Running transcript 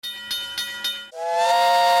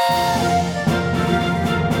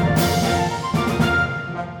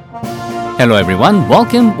Hello everyone.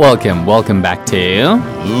 Welcome back to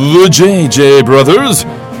The JJ Brothers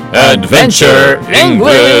Adventure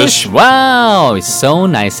English. Wow, it's so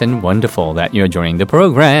nice and wonderful that you're joining the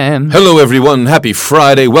program. Hello everyone. Happy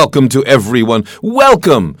Friday. Welcome to everyone.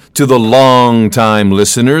 Welcome to the long-time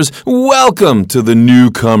listeners. Welcome to the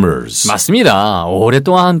newcomers. 맞습니다.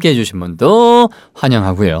 오랫동안 함께해 주신 분도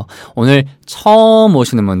환영하고요. 오늘 처음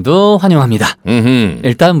오시는 분도 환영합니다.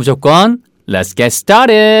 일단 무조건 Let's get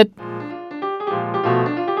started.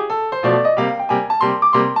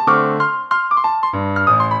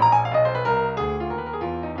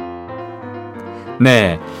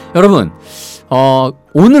 네, 여러분,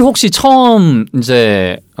 오늘 혹시 처음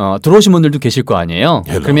이제 들어오신 분들도 계실 거 아니에요?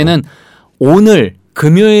 Hello. 그러면은 오늘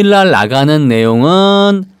금요일 날 나가는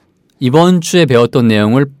내용은 이번 주에 배웠던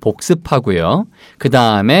내용을 복습하고요. 그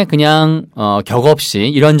다음에 그냥 격 없이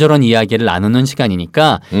이런저런 이야기를 나누는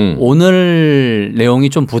시간이니까 오늘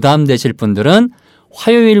내용이 좀 부담되실 분들은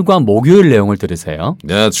화요일과 목요일 내용을 들으세요.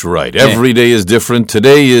 That's right. Every day is different.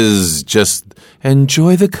 Today is just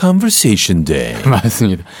enjoy the conversation day.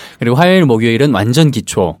 맞습니다. 그리고 화요일, 목요일은 완전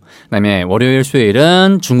기초. 그다음에 월요일,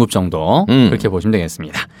 수요일은 중급 정도. 그렇게 보시면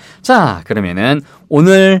되겠습니다. 자, 그러면은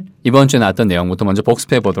오늘 이번 주에 나왔던 내용부터 먼저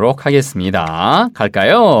복습해 보도록 하겠습니다.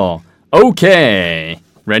 갈까요? Okay.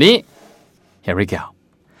 Ready? Here we go.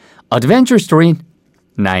 Adventure Story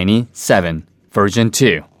 97, Version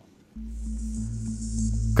 2.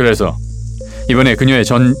 그래서 이번에 그녀의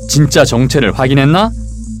진짜 정체를 확인했나?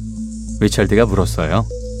 리처드가 물었어요.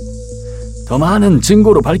 더 많은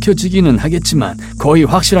증거로 밝혀지기는 하겠지만 거의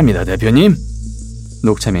확실합니다, 대표님.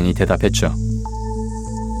 녹차맨이 대답했죠.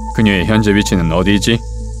 그녀의 현재 위치는 어디지?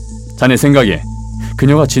 자네 생각에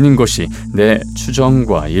그녀가 지닌 곳이 내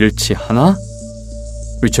추정과 일치하나?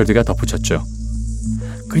 리처드가 덧붙였죠.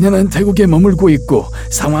 그녀는 태국에 머물고 있고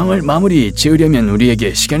상황을 마무리 지으려면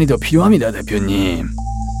우리에게 시간이 더 필요합니다, 대표님.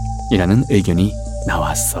 이라는 의견이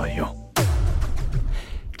나왔어요.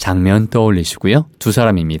 장면 떠올리시고요. 두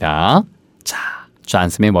사람입니다. 자,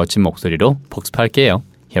 존슨의 멋진 목소리로 복습할게요.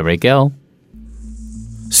 Here we go.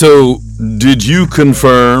 So, did you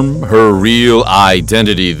confirm her real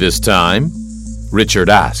identity this time? Richard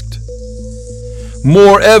asked.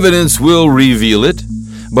 More evidence will reveal it,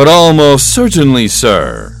 but almost certainly,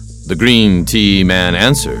 sir, the green tea man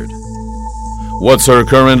answered. What's her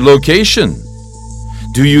current location?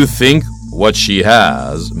 Do you think what she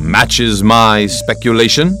has matches my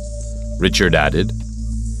speculation? Richard added.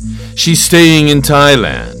 She's staying in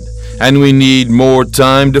Thailand, and we need more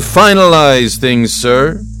time to finalize things,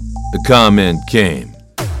 sir. The comment came.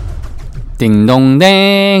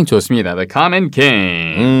 딩동댕. 좋습니다. The comment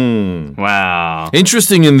came. Wow.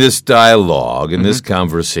 Interesting in this dialogue, in this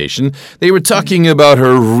conversation, they were talking about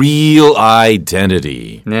her real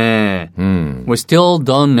identity. 네. We still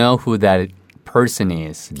don't know who that person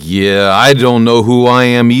is. Yeah, I don't know who I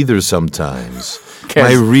am either sometimes.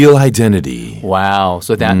 My real identity. Wow.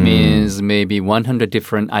 So that means maybe 100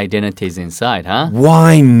 different identities inside, huh?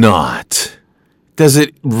 Why not? Does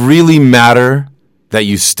it really matter that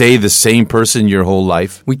you stay the same person your whole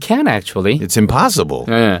life? We can actually. It's impossible.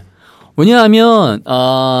 네. 왜냐하면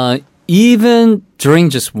even during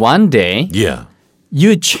just one day, Yeah.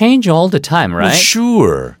 you change all the time, Well, right?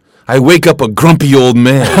 sure. I wake up a grumpy old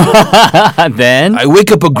man. Then I wake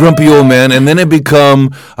up a grumpy old man and then I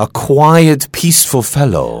become a quiet, peaceful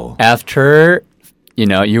fellow. after,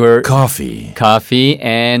 your Coffee. coffee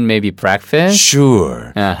and maybe breakfast.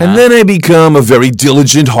 Sure. Uh-huh. And then I become a very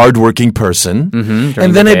diligent, hardworking person. during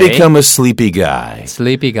And then the I day. become a sleepy guy.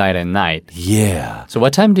 Sleepy guy at night. Yeah. So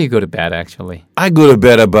what time do you go to bed actually? I go to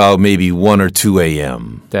bed about maybe 1 or 2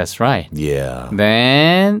 a.m. That's right. Yeah.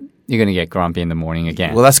 Then you're going to get grumpy in the morning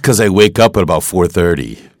again. Well, that's because I wake up at about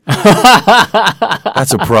 4:30.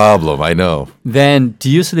 That's a problem, I know. Then do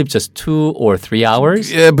you sleep just 2 or 3 hours?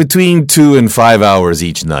 Yeah, between 2 and 5 hours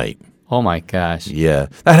each night. Oh my gosh. Yeah.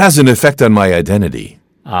 That has an effect on my identity.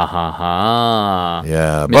 Ahaha.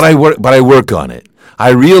 Yeah, but I work on it.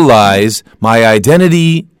 I realize my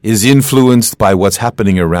identity is influenced by what's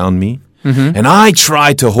happening around me. And I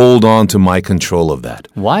try to hold on to my control of that.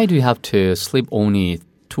 Why do you have to sleep only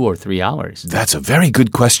 2 or 3 hours? That's a very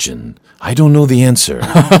good question. I don't know the answer.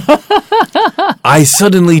 I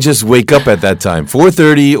suddenly just wake up at that time,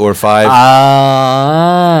 4:30 or 5.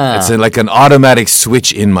 It's like an automatic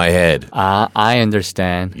switch in my head. I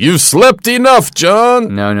understand. You've slept enough,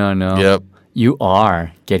 John. No. Yep. You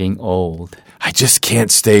are getting old. I just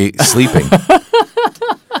can't stay sleeping.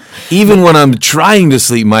 Even when I'm trying to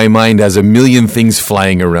sleep, my mind has a million things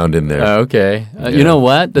flying around in there. Okay. You know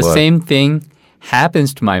what? The same thing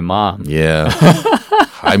happens to my mom. Yeah.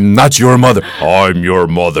 I'm not your mother. I'm your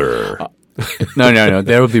mother. No.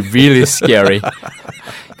 That would be really scary.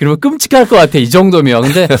 그리고 끔찍할 것 같아. 이 정도면.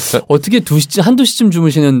 근데 어떻게 한두 시쯤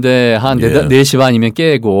주무시는데 한 4시 반이면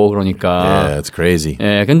깨고 그러니까. Yeah, it's crazy.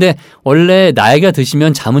 예, 근데 원래 나이가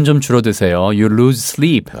드시면 잠은 좀 줄어드세요. You lose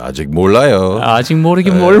sleep. 아직 몰라요. 아직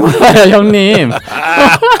모르긴 뭘 몰라요, 형님.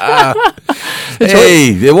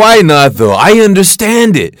 Hey, why not though? I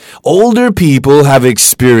understand it. Older people have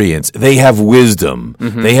experience. They have wisdom.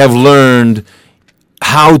 They have learned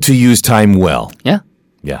how to use time well. Yeah.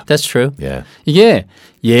 Yeah. That's true. Yeah. 이게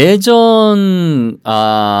예전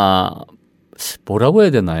뭐라고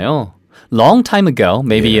해야 되나요? Long time ago,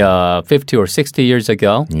 maybe 50 or 60 years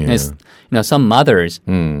ago, some mothers,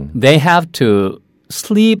 they have to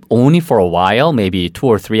sleep only for a while, maybe 2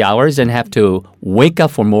 or 3 hours, and have to wake up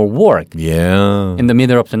for more work Yeah. in the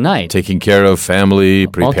middle of the night. Taking care of family,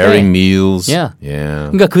 preparing meals. Yeah. Yeah.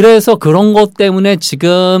 그러니까 그래서 그런 것 때문에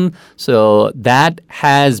지금 so that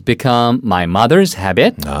has become my mother's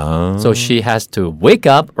habit. So she has to wake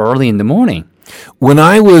up early in the morning. When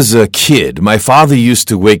I was a kid, my father used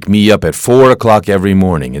to wake me up at 4 o'clock every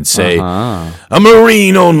morning and say, a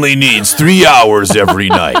Marine only needs 3 hours every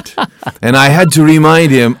night. And I had to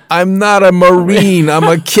remind him, I'm not a Marine, I'm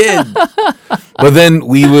a kid. But then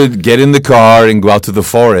we would get in the car and go out to the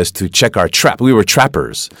forest to check our trap. We were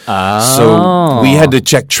trappers. So we had to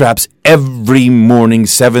check traps every morning,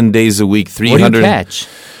 7 days a week, 300. What do you catch?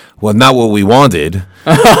 Well, not what we wanted.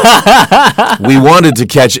 We wanted to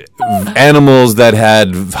catch animals that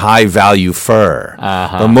had high value fur.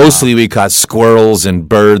 But mostly we caught squirrels and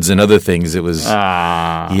birds and other things. It was,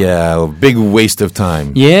 a big waste of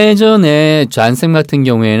time. 예전에 잔쌤 같은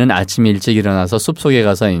경우에는 아침 일찍 일어나서 숲속에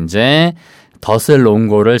가서 이제 덫을 놓은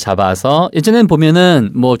거를 잡아서 예전엔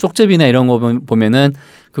보면은 뭐 쪽제비나 이런 거 보면은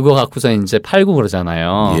그거 갖고서 이제 팔고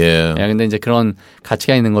그러잖아요. Yeah. 예, 근데 이제 그런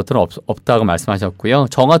가치가 있는 것들은 없다고 말씀하셨고요.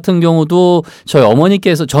 저 같은 경우도 저희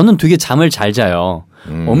어머니께서 저는 되게 잠을 잘 자요.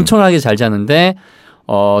 엄청나게 잘 자는데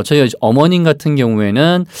저희 어머님 같은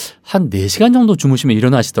경우에는 한 4시간 정도 주무시면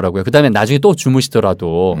일어나시더라고요. 그다음에 나중에 또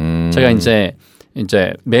주무시더라도 제가 이제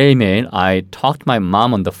매일매일 I talked to my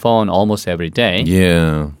mom on the phone almost every day.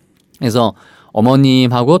 Yeah. 그래서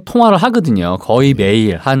어머님하고 통화를 하거든요. 거의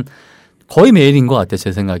매일 거의 매일인 것 같아요.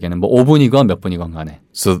 제 생각에는 뭐 5분이건 몇 분이건 간에.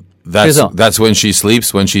 So that's when she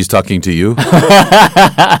sleeps, when she's talking to you?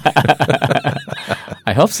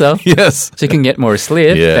 I hope so. Yes. She can get more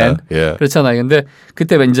sleep then. Yeah. 그렇잖아요. 근데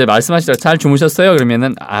그때 이제 말씀하시다가 잘 주무셨어요?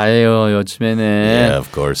 그러면은 아유 요즘에는. Yeah, of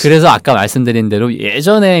course. 그래서 아까 말씀드린 대로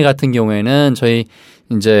예전에 같은 경우에는 저희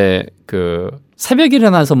이제 새벽에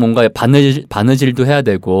일어나서 뭔가 바느질도 해야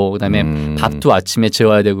되고 그다음에 밥도 아침에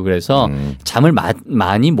재워야 되고 그래서 잠을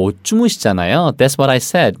많이 못 주무시잖아요. That's what I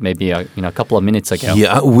said maybe a couple of minutes ago.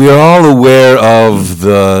 Yeah, we're all aware of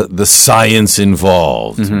the science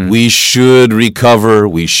involved. We should recover.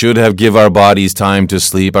 We should give our bodies time to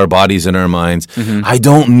sleep, our bodies and our minds. I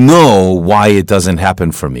don't know why it doesn't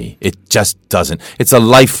happen for me. It just doesn't. It's a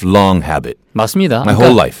lifelong habit. 맞습니다. My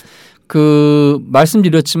whole life.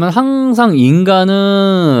 말씀드렸지만 항상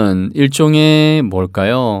인간은 일종의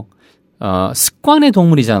뭘까요? 습관의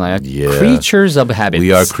동물이잖아요. Yeah. Creatures of habits.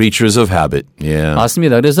 We are creatures of habit. Yeah.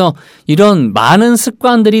 맞습니다. 그래서 이런 많은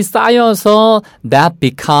습관들이 쌓여서 that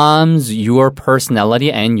becomes your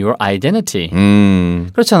personality and your identity.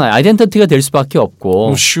 그렇잖아요. 아이덴티티가 될 수밖에 없고.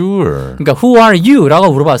 Oh, sure. 그러니까 who are you?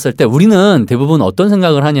 라고 물어봤을 때 우리는 대부분 어떤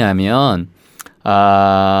생각을 하냐면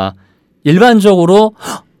일반적으로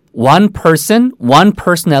one person, one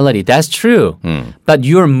personality. That's true. But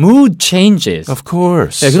your mood changes. Of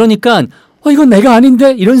course. 네, 그러니까 이건 내가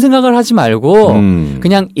아닌데 이런 생각을 하지 말고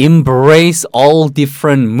그냥 embrace all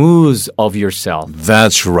different moods of yourself.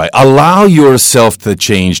 That's right. Allow yourself to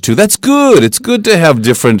change too. That's good. It's good to have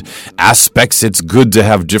different aspects. It's good to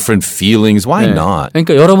have different feelings. Why not?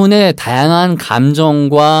 그러니까 여러분의 다양한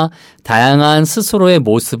감정과 다양한 스스로의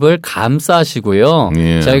모습을 감싸시고요.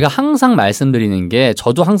 Yeah. 저희가 항상 말씀드리는 게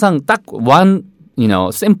저도 항상 딱 one,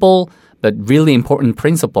 simple but really important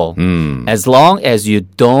principle. As long as you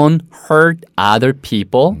don't hurt other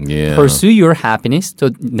people, pursue your happiness. So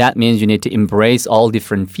that means you need to embrace all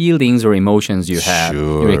different feelings or emotions you have,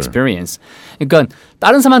 you experience. 그러니까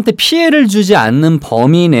다른 사람한테 피해를 주지 않는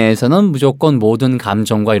범위 내에서는 무조건 모든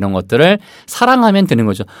감정과 이런 것들을 사랑하면 되는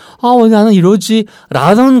거죠. 왜 나는 이러지?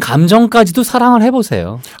 라는 감정까지도 사랑을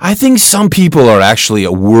해보세요. I think some people are actually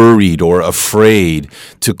worried or afraid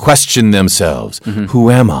to question themselves.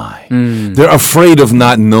 Who am I? They're afraid of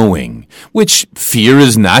not knowing, which fear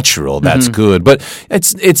is natural. That's good. But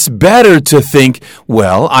it's better to think,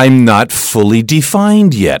 well, I'm not fully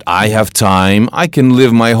defined yet. I have time. I can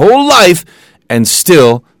live my whole life and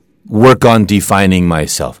still work on defining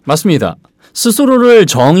myself. 맞습니다. 스스로를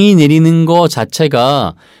정의 내리는 거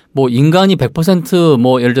자체가 뭐 인간이 100%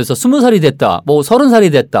 뭐 예를 들어서 20살이 됐다, 뭐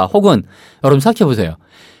 30살이 됐다, 혹은 여러분 생각해 보세요.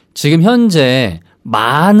 지금 현재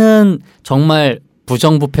많은 정말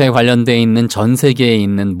부정부패에 관련돼 있는 전 세계에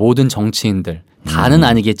있는 모든 정치인들, 다는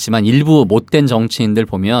아니겠지만 일부 못된 정치인들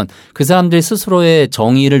보면 그 사람들이 스스로의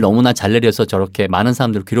정의를 너무나 잘 내려서 저렇게 많은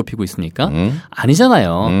사람들을 괴롭히고 있습니까?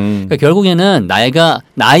 아니잖아요. 그러니까 결국에는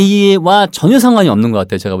나이와 전혀 상관이 없는 것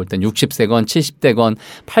같아요. 제가 볼 땐 60세건 70대건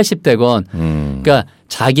 80대건 그러니까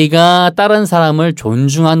자기가 다른 사람을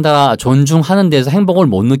존중하는 데서 행복을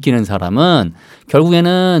못 느끼는 사람은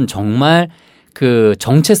결국에는 정말 그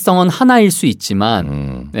정체성은 하나일 수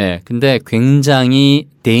있지만, 네, 근데 굉장히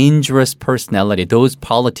dangerous personality. Those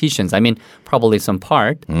politicians, I mean, probably some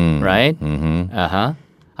part, right?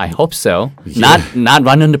 I hope so. Yeah. Not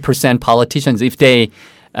 100% politicians. If they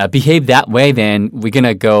behave that way, then we're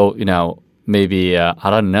gonna go, maybe I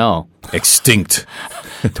don't know. Extinct.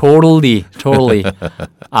 Totally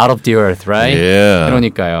out of the earth, right? Yeah.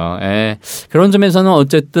 그러니까요. 예. 그런 점에서는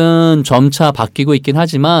어쨌든 점차 바뀌고 있긴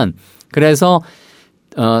하지만. 그래서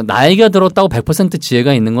나이가 들었다고 100%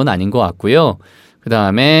 지혜가 있는 건 아닌 것 같고요.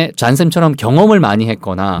 그다음에 잔쌤처럼 경험을 많이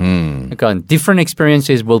했거나 그러니까 different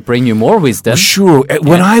experiences will bring you more wisdom. Sure.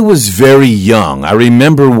 When I was very young, I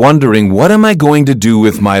remember wondering, what am I going to do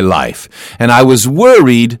with my life? And I was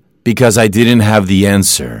worried because I didn't have the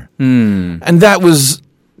answer. And that was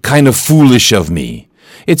kind of foolish of me.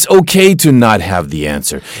 It's okay to not have the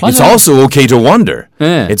answer. 맞아요. It's also okay to wonder.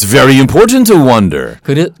 네. It's very important to wonder.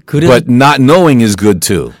 But not knowing is good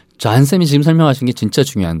too. 잔쌤이 지금 설명하신 게 진짜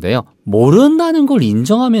중요한데요. 모른다는 걸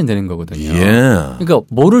인정하면 되는 거거든요. Yeah. 그러니까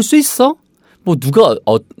모를 수 있어? 뭐 누가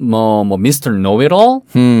Mr. Know-it-all?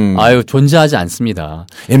 아유, 존재하지 않습니다.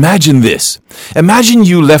 Imagine this. Imagine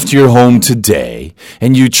you left your home today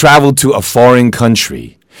and you traveled to a foreign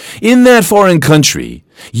country. In that foreign country,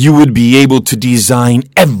 you would be able to design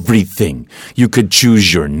everything. You could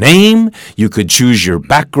choose your name, you could choose your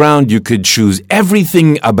background, you could choose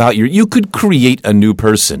everything about you could create a new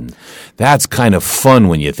person. That's kind of fun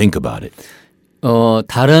when you think about it.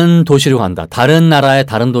 다른 도시로 간다. 다른 나라의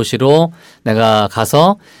다른 도시로 내가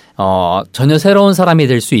가서 전혀 새로운 사람이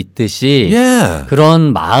될 수 있듯이 Yeah.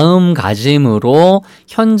 그런 마음가짐으로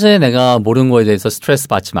현재 내가 모르는 거에 대해서 스트레스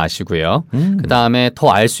받지 마시고요. 그다음에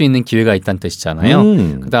더 알 수 있는 기회가 있다는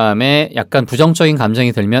뜻이잖아요. 그다음에 약간 부정적인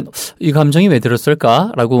감정이 들면 이 감정이 왜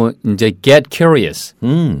들었을까라고 이제 get curious.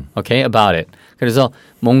 Okay, about it. 그래서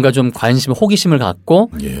뭔가 좀 호기심을 갖고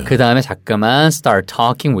Yeah. 그다음에 잠깐만 start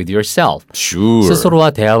talking with yourself. Sure.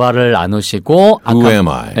 스스로와 대화를 나누시고 Who am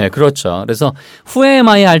I? 네, 그렇죠. 그래서 Who am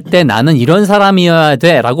I 할 때 나는 이런 사람이어야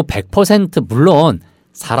돼라고 100% 물론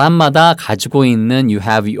사람마다 가지고 있는 you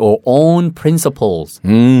have your own principles.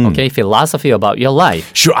 Okay, philosophy about your life.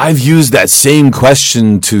 Sure, I've used that same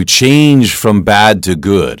question to change from bad to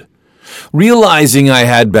good. Realizing I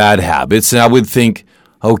had bad habits, I would think,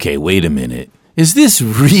 okay, wait a minute. Is this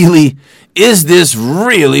really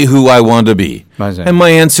who I want to be? 맞아요. And my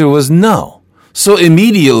answer was no. So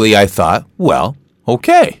immediately I thought, well,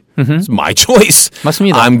 okay. It's my choice.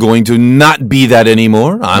 맞습니다. I'm going to not be that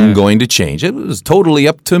anymore. I'm going to change. It was totally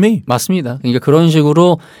up to me. 맞습니다. 그러니까 그런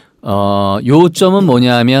식으로 요점은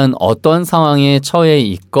뭐냐면 어떤 상황에 처해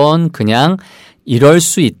있건 그냥 이럴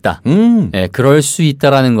수 있다. 네, 그럴 수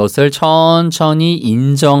있다라는 것을 천천히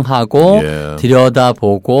인정하고 Yeah.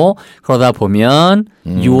 들여다보고 그러다 보면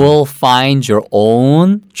you will find your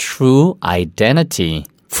own true identity.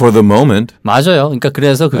 For the moment. 맞아요. 그러니까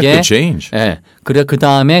그래서 That 그게 could change. 예. 그래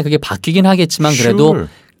그다음에 그게 바뀌긴 하겠지만 그래도 Sure.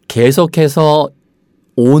 계속해서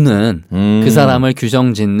오는 그 사람을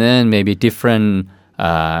규정짓는 maybe different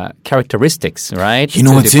characteristics, right? You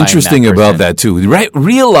know what's interesting about that too? Right?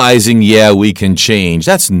 Realizing, yeah, we can change.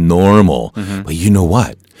 That's normal. But you know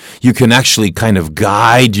what? You can actually kind of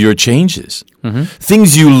guide your changes.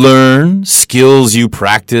 Things you learn, skills you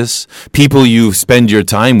practice, people you spend your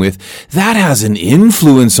time with, that has an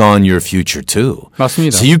influence on your future too.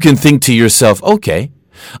 맞습니다. So you can think to yourself, okay,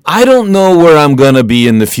 I don't know where I'm going to be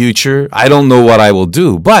in the future. I don't know what I will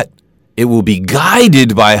do, but it will be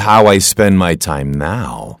guided by how I spend my time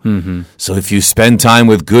now. So if you spend time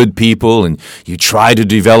with good people and you try to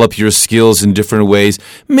develop your skills in different ways,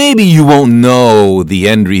 maybe you won't know the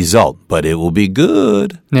end result, but it will be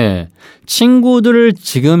good. 네. 친구들을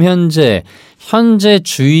지금 현재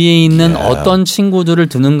주위에 있는 Yeah. 어떤 친구들을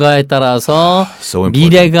두는가에 따라서 So important.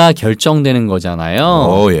 미래가 결정되는 거잖아요.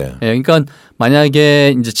 Oh, yeah. 예, 그러니까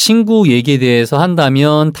만약에 이제 친구 얘기에 대해서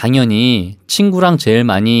한다면 당연히 친구랑 제일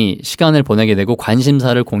많이 시간을 보내게 되고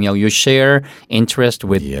관심사를 공유하고 you share interest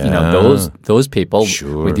with Yeah. you know those people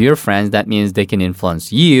Sure. with your friends. That means they can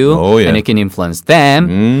influence you Oh, yeah. and it can influence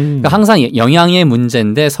them. 그러니까 항상 영향의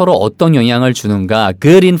문제인데 서로 어떤 영향을 주는가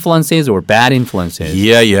good influences or bad influences.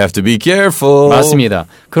 Yeah, you have to be careful. 맞습니다.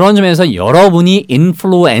 그런 점에서 여러분이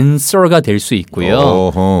인플루엔서가 될 수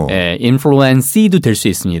있고요. 예, 인플루엔시도 될 수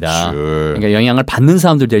있습니다. Sure. 그러니까 영향을 받는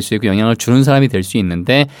사람도 될 수 있고 영향을 주는 사람이 될 수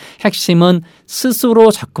있는데 핵심은 스스로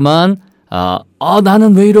자꾸만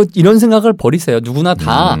나는 왜 이런 생각을 버리세요. 누구나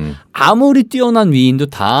다 아무리 뛰어난 위인도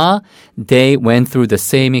다 they went through the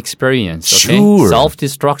same experience. Okay? Sure.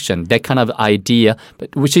 Self-destruction, that kind of idea,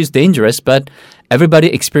 which is dangerous, but everybody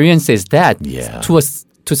experiences that Yeah.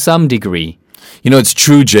 to some degree. You know, it's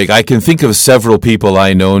true, Jake. I can think of several people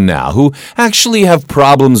I know now who actually have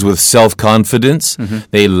problems with self-confidence.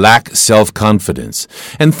 They lack self-confidence.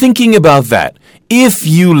 And thinking about that, if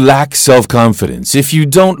you lack self-confidence, if you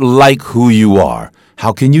don't like who you are,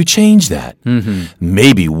 how can you change that?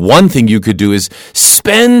 Maybe one thing you could do is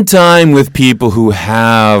spend time with people who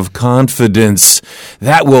have confidence.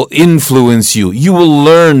 That will influence you. You will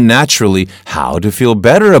learn naturally how to feel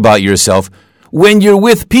better about yourself when you're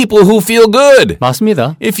with people who feel good.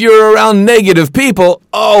 맞습니다. If you're around negative people,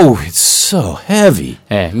 it's so heavy.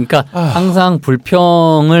 네, 그러니까 항상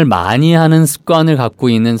불평을 많이 하는 습관을 갖고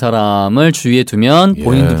있는 사람을 주위에 두면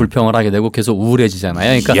본인도 불평을 하게 되고 계속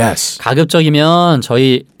우울해지잖아요. 그러니까 Yes. 가급적이면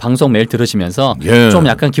저희 방송 매일 들으시면서 Yeah. 좀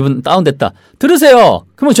약간 기분 다운됐다. 들으세요.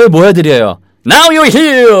 그러면 저희 뭐 해드려요? Now you're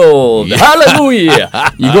healed. Hallelujah.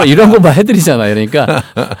 이런 거만 해드리잖아요. 그러니까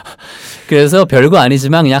그래서 별거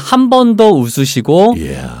아니지만 그냥 한 번 더 웃으시고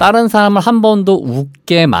Yeah. 다른 사람을 한 번 더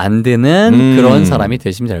웃게 만드는 그런 사람이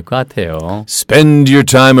되시면 될 것 같아요. Spend your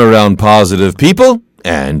time around positive people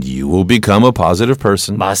and you will become a positive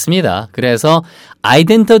person. 맞습니다. 그래서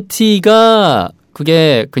아이덴티티가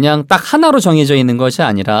그게 그냥 딱 하나로 정해져 있는 것이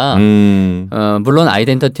아니라 물론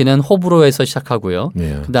아이덴티티는 호불호에서 시작하고요.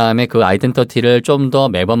 Yeah. 그다음에 그 아이덴티티를 좀 더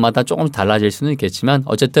매번마다 조금 달라질 수는 있겠지만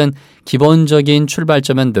어쨌든 기본적인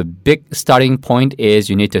출발점은 the big starting point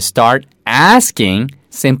is you need to start asking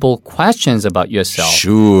simple questions about yourself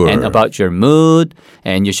Sure. and about your mood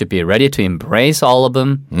and you should be ready to embrace all of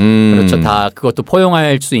them. 그렇죠. 다 그것도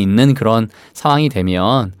포용할 수 있는 그런 상황이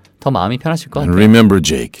되면 더 마음이 편하실 것 And 같아요. remember,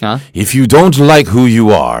 Jake, if you don't like who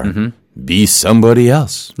you are, be somebody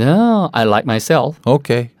else. No, I like myself.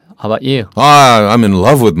 Okay. How about you? I'm in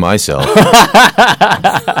love with myself.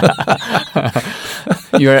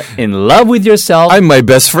 You're in love with yourself. I'm my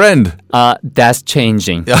best friend. That's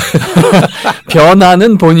changing.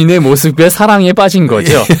 변하는 본인의 모습에 사랑에 빠진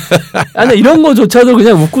거죠. 아니, 이런 거조차도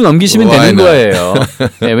그냥 웃고 넘기시면 되는 거예요.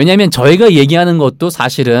 네, 왜냐하면 저희가 얘기하는 것도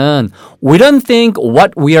사실은 we don't think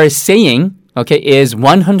what we are saying okay, is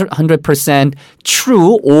 100%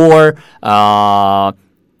 true or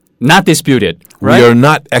not disputed. Right? We are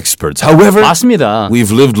not experts. However, 맞습니다.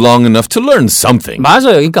 we've lived long enough to learn something.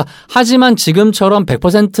 맞아요. 그러니까 하지만 지금처럼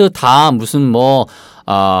 100%다 무슨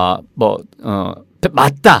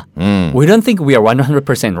맞다. We don't think we are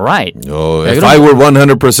 100% right. Oh, if I were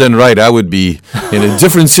 100% right, I would be in a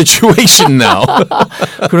different situation now.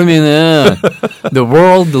 그러면은 the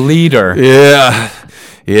world leader.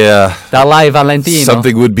 Yeah. 달라이 발렌티노.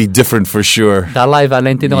 Something would be different for sure. 달라이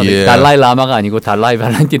발렌티노가 달라이 라마가 아니고 달라이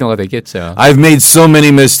발렌티노가 되겠죠. I've made so many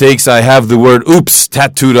mistakes. I have the word oops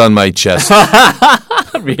tattooed on my chest.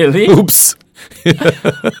 Really? Oops.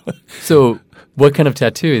 So what kind of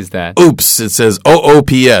tattoo is that? Oops. It says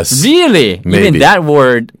OOPS. Really? Maybe. Even that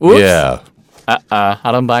word? Oops. Yeah.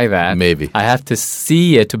 I don't buy that. Maybe. I have to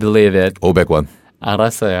see it to believe it. 500원.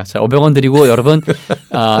 알았어요. 자, 500원 드리고 여러분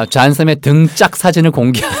잔쌤의 등짝 사진을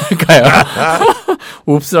공개할까요?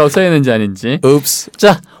 옵스라고 써 있는지 아닌지. Oops.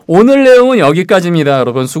 자, 오늘 내용은 여기까지입니다.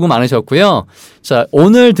 여러분 수고 많으셨고요. 자,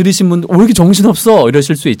 오늘 들으신 분들 왜 이렇게 정신없어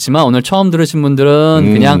이러실 수 있지만 오늘 처음 들으신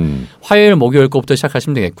분들은 그냥 화요일 목요일 거부터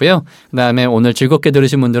시작하시면 되겠고요. 그다음에 오늘 즐겁게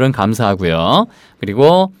들으신 분들은 감사하고요.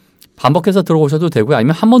 그리고 반복해서 들어오셔도 되고요.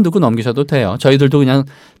 아니면 한 번 듣고 넘기셔도 돼요. 저희들도 그냥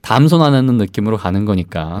담소나는 느낌으로 가는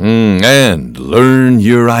거니까. And learn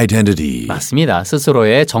your identity. 맞습니다.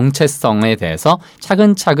 스스로의 정체성에 대해서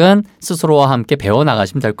차근차근 스스로와 함께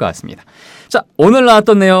배워나가시면 될 것 같습니다. 자, 오늘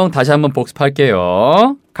나왔던 내용 다시 한번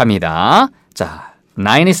복습할게요. 갑니다. 자,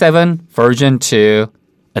 97 version 2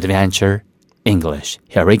 Adventure English.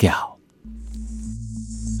 Here we go.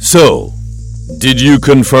 So, did you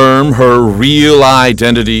confirm her real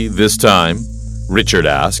identity this time? Richard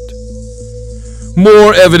asked.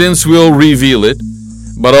 More evidence will reveal it,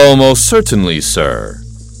 but almost certainly, sir,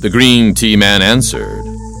 the green tea man answered.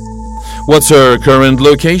 What's her current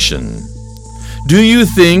location? Do you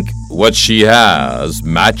think what she has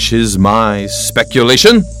matches my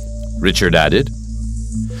speculation? Richard added.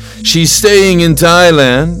 She's staying in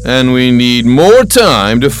Thailand, and we need more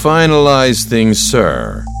time to finalize things,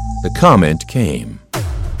 sir. The comment came.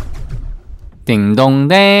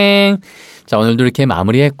 딩동댕. 자, 오늘도 이렇게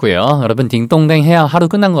마무리했고요. 여러분 딩동댕 해야 하루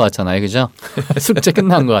끝난 것 같잖아요. 그죠? 숙제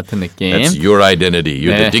끝난 것 같은 느낌. That's your identity.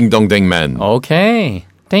 You're 네. the ding-dong-dang man. 오케이.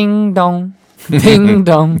 딩동.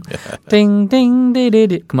 딩동.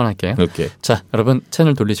 딩딩디리리. 그만할게요. Okay. 자, 여러분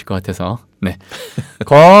채널 돌리실 것 같아서. 네.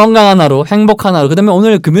 건강한 하루, 행복한 하루. 그다음에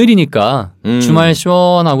오늘 금요일이니까 주말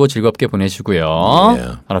시원하고 즐겁게 보내시고요.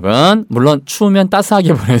 Yeah. 여러분, 물론 추우면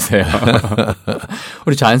따스하게 보내세요.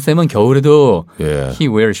 우리 잔쌤은 겨울에도 Yeah. he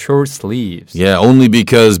wears short sleeves. Yeah, only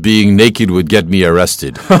because being naked would get me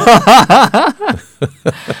arrested.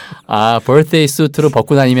 아, birthday 수트로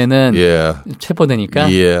벗고 다니면은 Yeah. 체포되니까.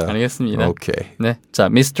 Yeah. 알겠습니다. Okay. 네, 자,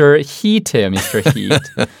 Mr. Heat예요, Mr. Heat.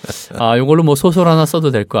 아, 요걸로 뭐 소설 하나 써도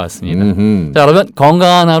될 것 같습니다. 자, 여러분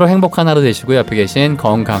건강한 하루, 행복한 하루 되시고요. 옆에 계신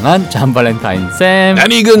건강한 잔 발렌타인 쌤.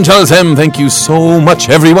 Anigun Chazem, thank you so much,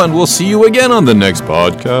 everyone. We'll see you again on the next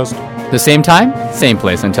podcast. The same time, same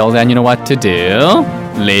place. Until then, you know what to do.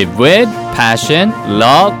 Live with passion,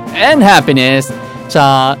 love, and happiness.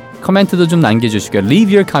 자, 코멘트도 좀 남겨주시고요.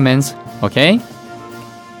 Leave your comments, okay?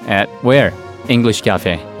 At where? English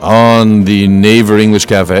Cafe. On the Naver English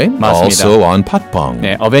Cafe. 맞습니다. Also on Patpong.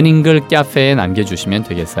 네, 어벤잉글 카페에 남겨주시면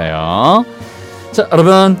되겠어요. 자,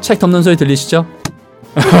 여러분 책 덮는 소리 들리시죠?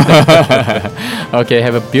 Okay,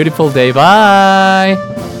 have a beautiful day. Bye.